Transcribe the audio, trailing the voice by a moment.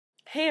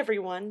Hey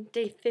everyone,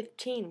 day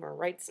 15. We're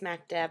right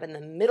smack dab in the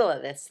middle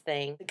of this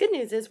thing. The good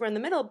news is we're in the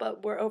middle,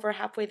 but we're over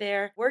halfway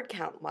there word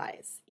count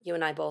wise. You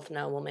and I both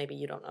know, well, maybe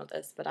you don't know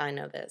this, but I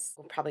know this.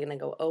 We're probably going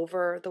to go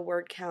over the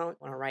word count.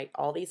 I want to write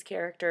all these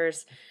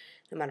characters,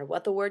 no matter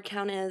what the word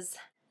count is.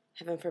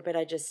 Heaven forbid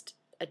I just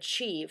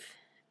achieve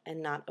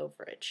and not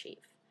overachieve.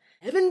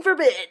 Heaven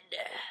forbid!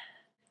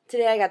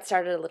 Today I got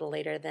started a little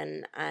later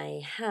than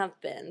I have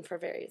been for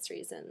various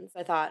reasons.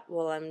 I thought,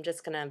 well, I'm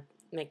just going to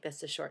make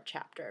this a short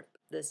chapter.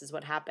 This is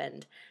what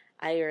happened.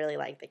 I really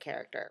liked the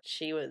character.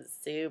 She was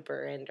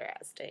super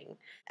interesting.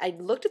 I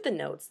looked at the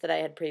notes that I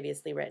had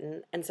previously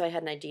written, and so I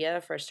had an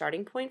idea for a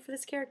starting point for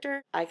this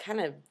character. I kind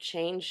of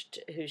changed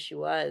who she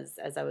was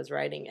as I was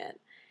writing it,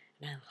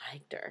 and I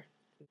liked her.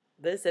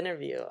 This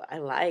interview, I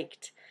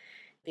liked.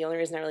 The only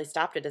reason I really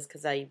stopped it is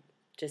because I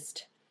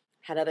just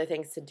had other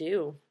things to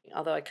do,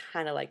 although I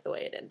kind of like the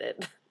way it ended.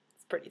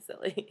 It's pretty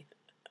silly.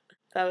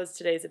 That was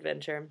today's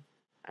adventure.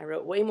 I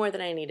wrote way more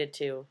than I needed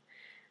to.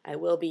 I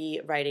will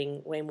be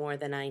writing way more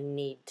than I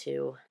need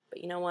to.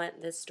 But you know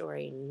what? This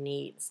story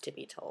needs to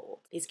be told.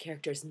 These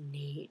characters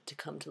need to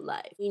come to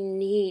life. We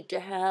need to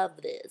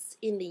have this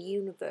in the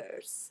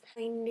universe.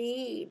 I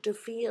need to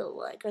feel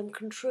like I'm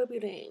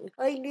contributing.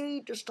 I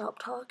need to stop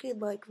talking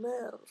like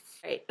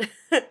this. Right.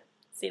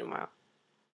 See you tomorrow.